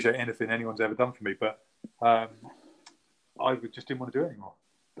appreciate anything anyone's ever done for me. But I just didn't want to do it anymore.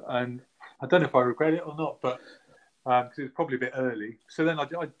 And I don't know if I regret it or not, but because it was probably a bit early. So then I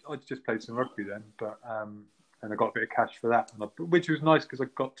just played some rugby then, but and I got a bit of cash for that, which was nice because I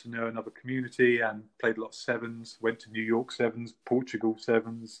got to know another community and played a lot of sevens. Went to New York sevens, Portugal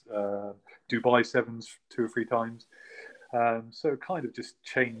sevens, Dubai sevens 2 or 3 times. So it kind of just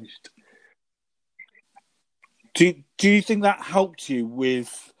changed. Do you think that helped you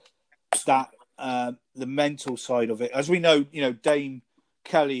with that the mental side of it? As we know, Dame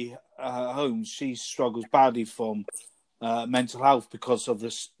Kelly Holmes, she struggles badly from mental health because of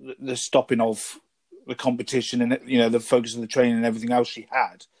the stopping of the competition and the focus of the training and everything else she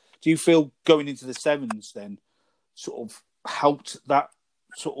had. Do you feel going into the sevens then sort of helped that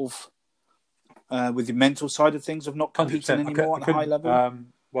sort of with the mental side of things of not competing anymore at a high level?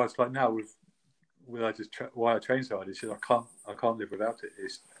 Well, it's like now with why I train so hard. It's just I can't live without it.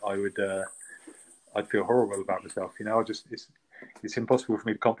 I'd feel horrible about myself. It's impossible for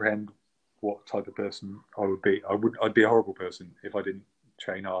me to comprehend what type of person I would be. I'd be a horrible person if I didn't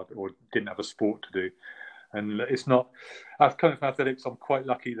train hard or didn't have a sport to do. And it's not. I've come from athletics. I'm quite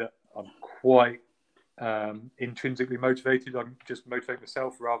lucky that I'm quite intrinsically motivated. I can just motivate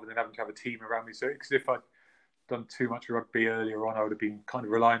myself rather than having to have a team around me. So, because if I'd done too much rugby earlier on, I would have been kind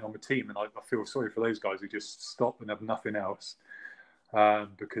of relying on the team, and I feel sorry for those guys who just stop and have nothing else,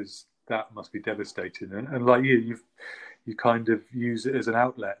 because that must be devastating. And like you kind of use it as an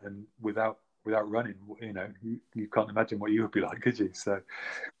outlet, and without running, you can't imagine what you would be like, could you? So.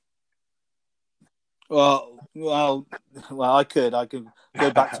 Well, I could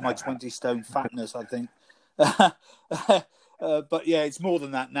go back to my 20-stone fatness, I think. But yeah, it's more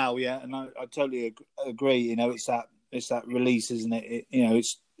than that now. Yeah, and I totally agree. It's that release, isn't it?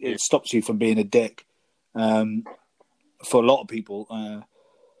 It stops you from being a dick for a lot of people.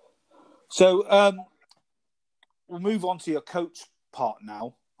 So we'll move on to your coach part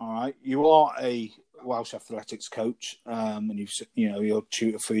now. All right, you are a Welsh athletics coach, and you're a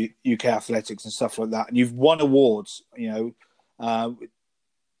tutor for UK athletics and stuff like that, and you've won awards.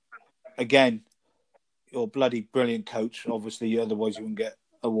 Again, you're a bloody brilliant coach. Obviously, otherwise you wouldn't get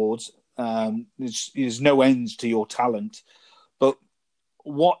awards. There's no ends to your talent. But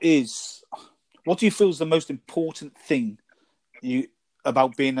what do you feel is the most important thing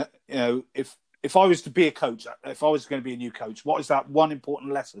about being if I was to be a coach, if I was going to be a new coach, what is that one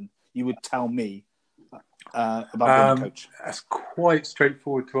important lesson you would tell me about being a coach? That's quite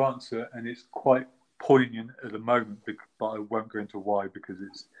straightforward to answer, and it's quite poignant at the moment, but I won't go into why because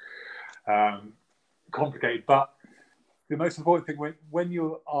it's complicated. But the most important thing when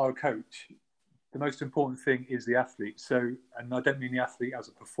you are a coach, the most important thing is the athlete. So, and I don't mean the athlete as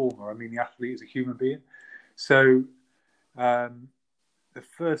a performer, I mean the athlete as a human being. So the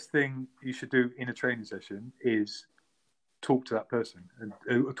first thing you should do in a training session is talk to that person, and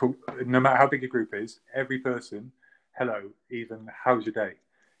no matter how big a group is, every person, hello, even how's your day?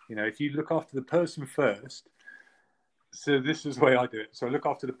 If you look after the person first. So this is the way I do it. So I look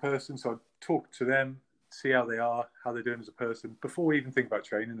after the person, so I talk to them, see how they are, how they're doing as a person, before we even think about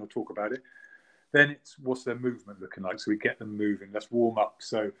training or talk about it. Then it's what's their movement looking like, so we get them moving. Let's warm up.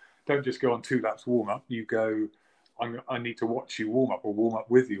 So don't just go on 2 laps warm up. You go, I need to watch you warm up, or warm up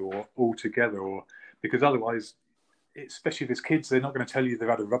with you, or all together, or because otherwise, especially if it's kids, they're not going to tell you they've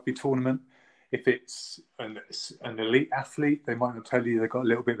had a rugby tournament. If it's an elite athlete, they might not tell you they've got a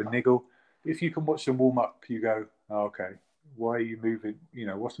little bit of a niggle. If you can watch them warm up, you go, oh, okay, why are you moving?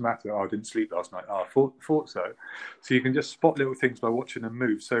 What's the matter? Oh, I didn't sleep last night. Oh, I thought so. So you can just spot little things by watching them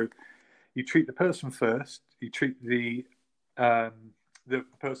move. So you treat the person first. You treat the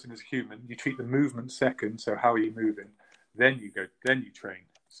person as a human. You treat the movement second. So how are you moving? Then you train.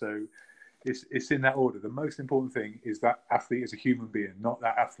 So it's in that order. The most important thing is that athlete as a human being, not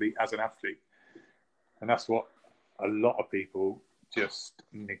that athlete as an athlete. And that's what a lot of people just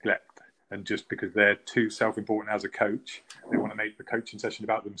neglect. And just because they're too self-important as a coach, they want to make the coaching session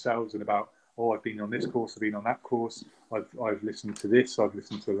about themselves and about, oh, I've been on this course, I've been on that course, I've listened to this, I've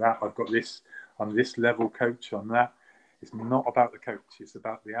listened to that, I've got this, I'm this level coach on that. It's not about the coach, it's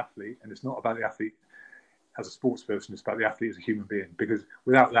about the athlete, and it's not about the athlete as a sports person, it's about the athlete as a human being. Because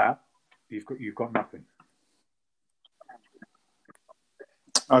without that, you've got nothing.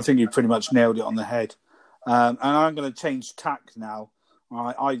 I think you pretty much nailed it on the head. And I'm going to change tack now.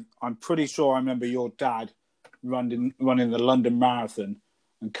 I'm pretty sure I remember your dad running the London Marathon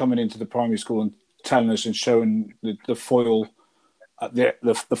and coming into the primary school and telling us and showing the foil,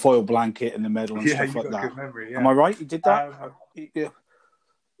 the foil blanket and the medal and stuff like that. Good memory, yeah. Am I right? You did that? Yeah.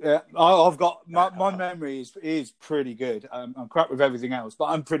 I've got my memory is pretty good. I'm crap with everything else, but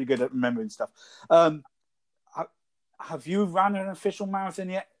I'm pretty good at remembering stuff. Have you ran an official marathon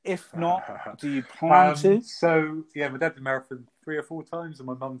yet? If not, do you plan to? So, yeah, my dad did marathon 3 or 4 times and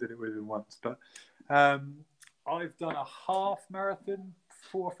my mum did it with him once. But I've done a half marathon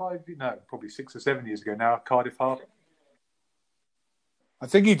probably 6 or 7 years ago now, Cardiff Half. I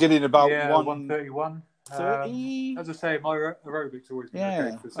think you did it about 1:31. 30? As I say, my aerobics always been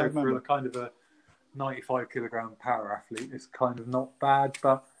okay. So for a kind of a 95-kilogram power athlete, it's kind of not bad.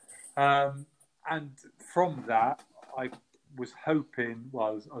 But and from that, I was hoping. Well,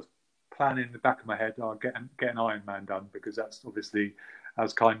 I was planning in the back of my head. I'll get an Ironman done, because that's obviously,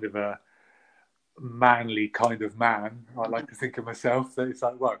 as kind of a manly kind of man, I like to think of myself. That it's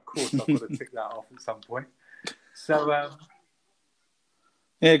like, well, of course I've got to tick that off at some point. So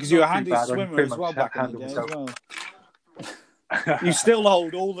yeah, because you're a handy bad. swimmer as well back in the day as well. You still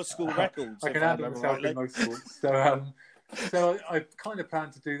hold all the school records. I can handle myself in most sports. So I kind of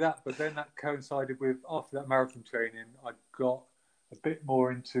planned to do that, but then that coincided with, after that marathon training, I got a bit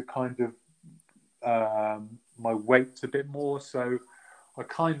more into kind of my weight a bit more. So I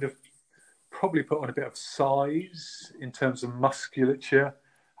kind of probably put on a bit of size in terms of musculature.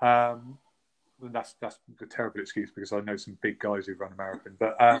 That's a terrible excuse, because I know some big guys who run a marathon.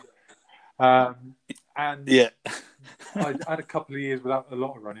 But and yeah, I had a couple of years without a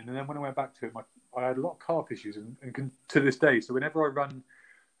lot of running, and then when I went back to it, I had a lot of calf issues, and to this day. So whenever I run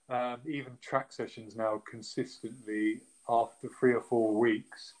even track sessions now consistently, after 3 or 4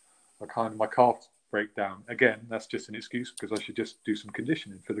 weeks, my calves break down. Again, that's just an excuse, because I should just do some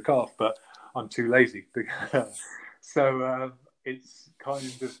conditioning for the calf, but I'm too lazy. So it's kind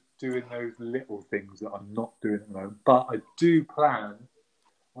of doing those little things that I'm not doing at the moment. But I do plan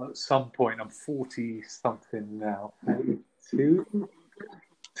at some point. I'm 40 something now. 42?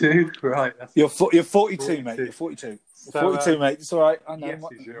 Right. You're 42, mate. You're 42. So, 42, mate. It's all right. I know. Yes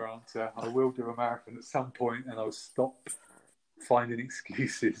is your answer. I will do a marathon at some point, and I'll stop finding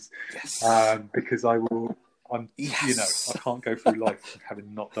excuses. Yes. Because I will. Yes. I can't go through life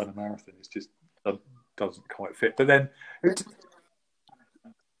having not done a marathon. It's just doesn't quite fit. But then,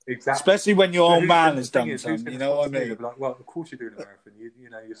 exactly, especially when your old man has done is, something. You know what I mean? Like, well, of course you're doing a marathon. You're.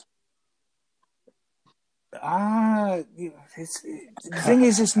 The thing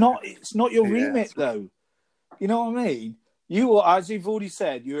is, it's not your remit though. You know what I mean? You are, as you've already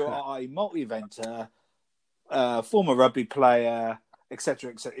said, you are a multi-eventer, former rugby player,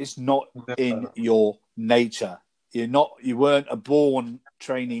 etc., etc. It's not in your nature. You weren't a born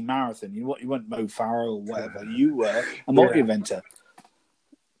training marathon. You weren't Mo Farah or whatever. You were a multi-eventer.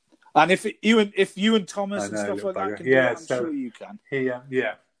 And if you and Thomas and stuff like that can do it, I'm sure you can.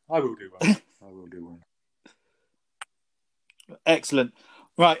 Yeah, I will do one. Excellent.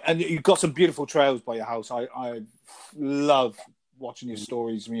 Right, and you've got some beautiful trails by your house. I love watching your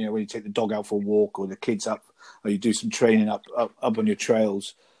stories, when you take the dog out for a walk, or the kids up, or you do some training up on your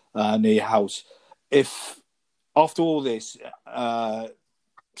trails near your house. If after all this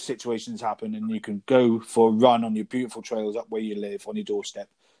situations happen and you can go for a run on your beautiful trails up where you live, on your doorstep,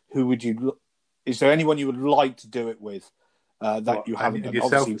 is there anyone you would like to do it with you haven't done?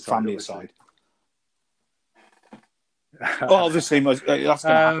 Obviously, family aside. Well, obviously, that's going to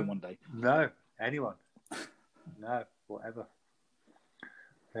happen one day. No, anyone. No, whatever.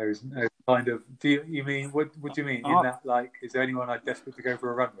 There is no kind of. You mean? What do you mean? In that, like, is there anyone I'm desperate to go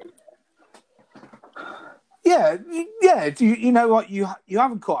for a run with? Yeah. You know what? You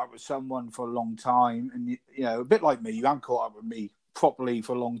haven't caught up with someone for a long time, and a bit like me, you haven't caught up with me properly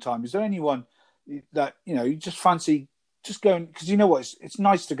for a long time. Is there anyone that you just fancy just going? Because you know what? It's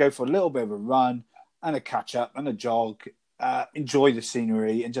nice to go for a little bit of a run and a catch up and a jog, enjoy the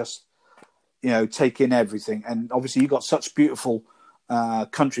scenery, and just take in everything. And obviously, you've got such beautiful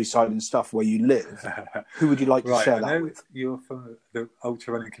countryside and stuff where you live. Who would you like to share that with? You're from the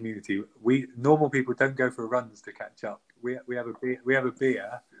ultra running community. We normal people don't go for runs to catch up. We have a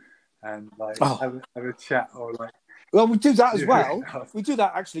beer, and have a chat, or like. Well, we do that as well. We do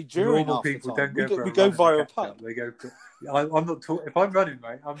that actually during normal people time. Don't go for we go via a pub. They go. I'm not talking. If I'm running,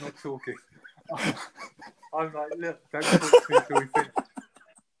 mate, I'm not talking. I'm like, look, don't talk to me until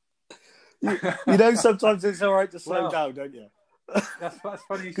we finish. Sometimes it's all right to slow down, don't you? That's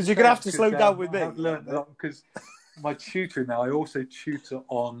funny. Because you're going to have to slow down with me. I've learned a lot, because my tutoring now, I also tutor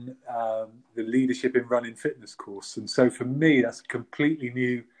on the Leadership in Running Fitness course. And so for me, that's a completely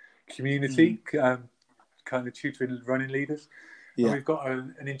new community, kind of tutoring running leaders. Yeah. And we've got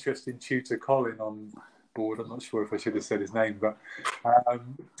an interesting tutor, Colin, on board. I'm not sure if I should have said his name, but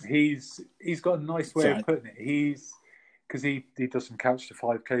he's got a nice way of putting it. Because he does some couch to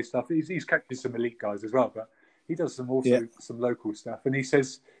 5K stuff. He's coaching some elite guys as well, but he does some local stuff. And he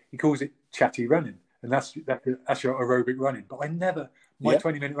calls it chatty running, and that's your aerobic running. But my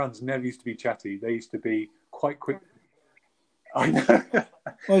 20-minute runs never used to be chatty. They used to be quite quick. I know. Well,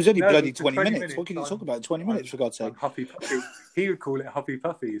 it was only bloody 20 minutes. What can you talk about? 20 minutes, for God's sake. Huffy puffy. He would call it huffy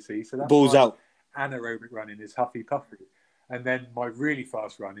puffy, you see. So that's balls out. Anaerobic running is huffy puffy, and then my really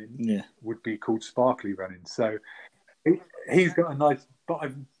fast running would be called sparkly running. So he's got a nice.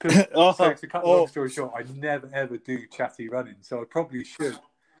 But so to cut the long story short, I never ever do chatty running. So I probably should.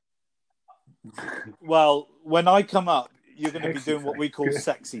 Well, when I come up, you're going to be doing what we call Good.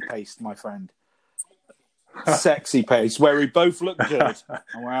 sexy paste, my friend. Sexy paste, where we both look good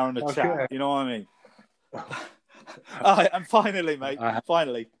and we're having a Okay. chat. You know what I mean? And finally, mate,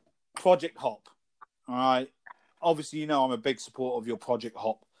 Project Hop. All right. Obviously, you know I'm a big supporter of your Project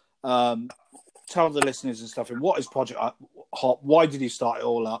Hop. Tell the listeners and stuff, what is Project Hop? Why did you start it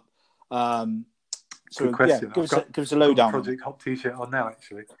all up? Good question. Give us a lowdown. Project Hop T-shirt on now,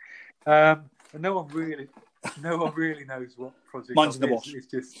 actually. No one really knows what Project Mine's Hop in the is. wash. It's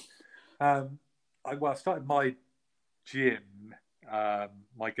just, I started my gym,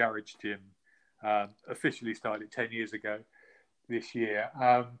 my garage gym, officially started 10 years ago this year.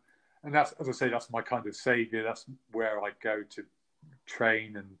 And that's, as I say, that's my kind of saviour. That's where I go to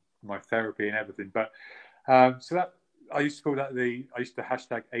train and my therapy and everything. But so that I used to call that I used to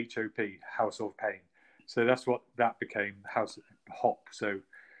hashtag HOP, House of Pain. So that's what that became, House Hop. So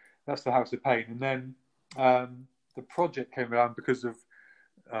that's the House of Pain. And then the project came around because of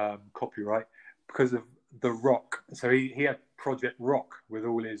copyright, because of The Rock. So he had Project Rock with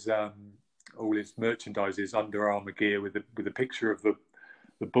all his merchandise, his Under Armour gear with a picture of the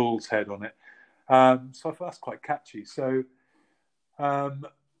bull's head on it. So I thought that's quite catchy. So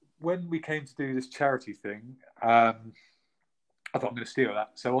when we came to do this charity thing, I thought I'm going to steal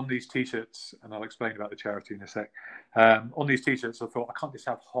that. So on these T-shirts, and I'll explain about the charity in a sec. On these T-shirts, I thought I can't just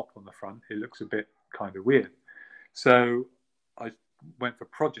have Hop on the front. It looks a bit kind of weird. So I went for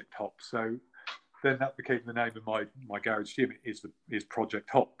Project Hop. So then that became the name of my garage gym. Is Project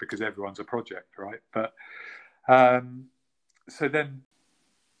Hop, because everyone's a project, right? But so then.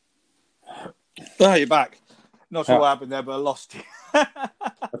 Oh, you're back. Not sure what happened there, but I lost you.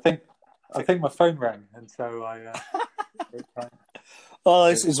 I think my phone rang, and so I. Oh,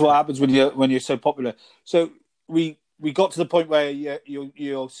 this is what happens when you're so popular. So we got to the point where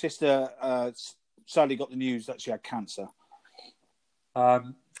your sister sadly got the news that she had cancer.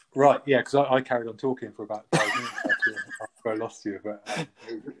 Right, yeah, because I carried on talking for about 5 minutes after I lost you, but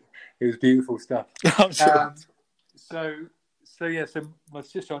it was beautiful stuff. I'm sure. So my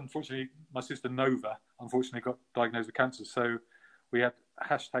sister Nova, unfortunately got diagnosed with cancer. So we had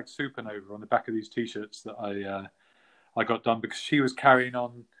hashtag Supernova on the back of these T-shirts that I got done, because she was carrying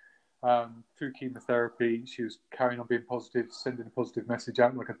on through chemotherapy. She was carrying on being positive, sending a positive message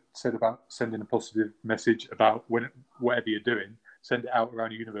out, like I said about sending a positive message about whatever you're doing, send it out around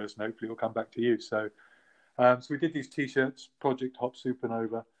the universe, and hopefully it'll come back to you. So we did these T-shirts, Project Hop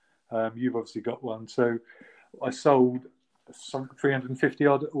Supernova. You've obviously got one. So I sold some 350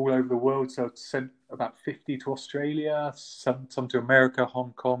 odd all over the world. So I sent about 50 to Australia, some to America,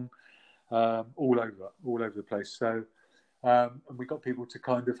 Hong Kong, all over the place. So and we got people to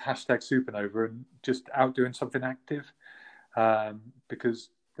kind of hashtag Supernova and just out doing something active,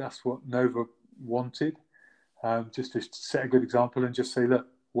 because that's what Nova wanted. Just to set a good example and just say, look,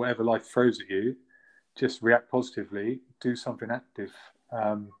 whatever life throws at you, just react positively, do something active,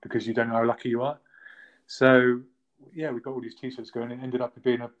 because you don't know how lucky you are. So, yeah, we got all these T-shirts going. It ended up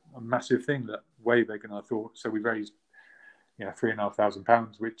being a massive thing, that way bigger than I thought. So we raised,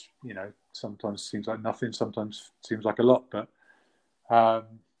 £3,500, which, sometimes seems like nothing, sometimes seems like a lot. But so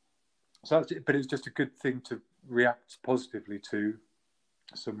that's it. But it's just a good thing to react positively to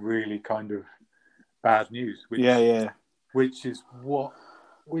some really kind of bad news. Which is another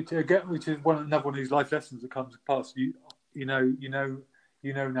one of these life lessons that comes past. You know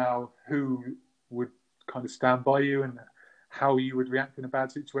now who would kind of stand by you and how you would react in a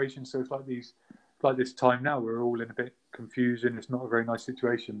bad situation. So it's like this time now, we're all in a bit confusion. It's not a very nice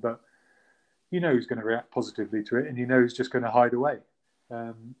situation, but you know who's going to react positively to it, and you know who's just going to hide away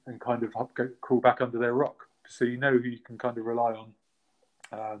and kind of crawl back under their rock. So you know who you can kind of rely on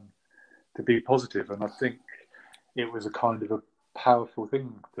to be positive. And I think it was a kind of a powerful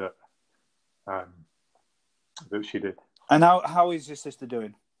thing that she did. And how is your sister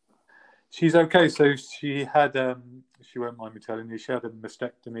doing? She's okay. So she had, she won't mind me telling you, she had a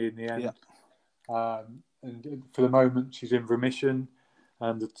mastectomy in the end. Yeah. And for the moment, she's in remission.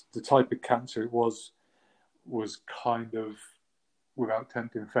 And the type of cancer it was kind of, without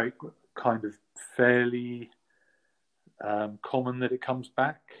tempting fate, kind of fairly common that it comes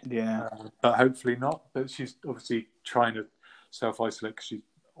back. Yeah. But hopefully not. But she's obviously trying to self-isolate because she's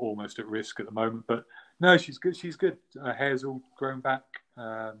almost at risk at the moment. But no, she's good. She's good. Her hair's all grown back.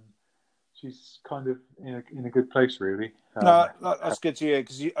 She's kind of in a good place, really. No, that's good to hear,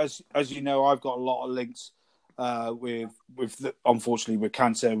 because as you know, I've got a lot of links unfortunately with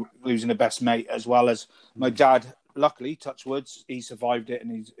cancer, losing a best mate, as well as my dad. Luckily, touch wood, he survived it,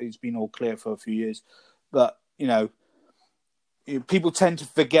 and he's been all clear for a few years. But people tend to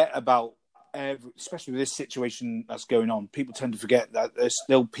forget about especially with this situation that's going on, people tend to forget that there's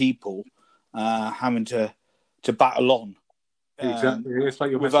still people having to battle on. Exactly. It's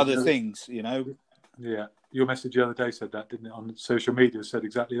like your with message other things, you know. Yeah, your message the other day said that, didn't it? On social media, said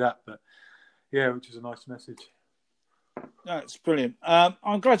exactly that. But yeah, which is a nice message. That's brilliant.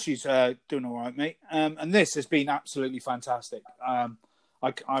 I'm glad she's doing all right, mate. And this has been absolutely fantastic.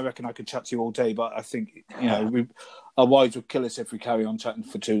 I reckon I could chat to you all day, but I think, you know, our wives would kill us if we carry on chatting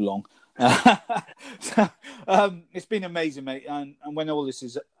for too long. So, it's been amazing, mate. And when all this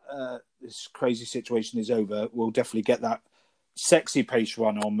this crazy situation is over, we'll definitely get that sexy pace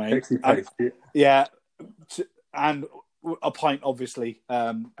run on, mate. Sexy pace, yeah. And a pint, obviously,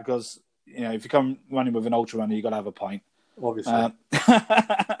 because, you know, if you come running with an ultra runner, you've got to have a pint. Obviously.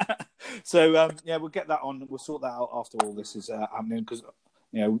 So, yeah, we'll get that on. We'll sort that out after all this is happening, because,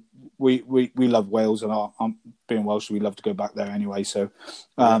 you know, we love Wales, and being Welsh, we love to go back there anyway. So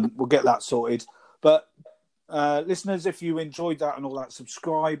we'll get that sorted. But listeners, if you enjoyed that and all that,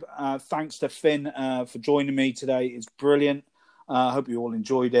 subscribe. Thanks to Finn for joining me today. It's brilliant. I hope you all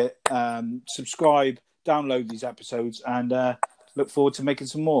enjoyed it. Subscribe, download these episodes, and look forward to making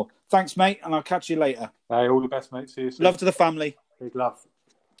some more. Thanks, mate, and I'll catch you later. Hey, all the best, mate. See you soon. Love to the family. Big love.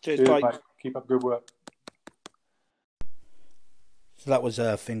 Cheers, bye. Mate. Keep up good work. So that was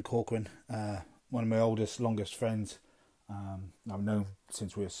Finn Corcoran, one of my oldest, longest friends. I've known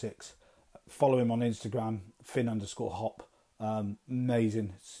since we were 6. Follow him on Instagram, Finn_hop.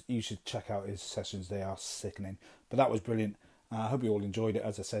 Amazing. You should check out his sessions. They are sickening. But that was brilliant. I hope you all enjoyed it.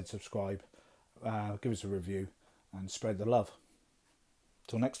 As I said, subscribe, give us a review, and spread the love.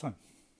 Till next time.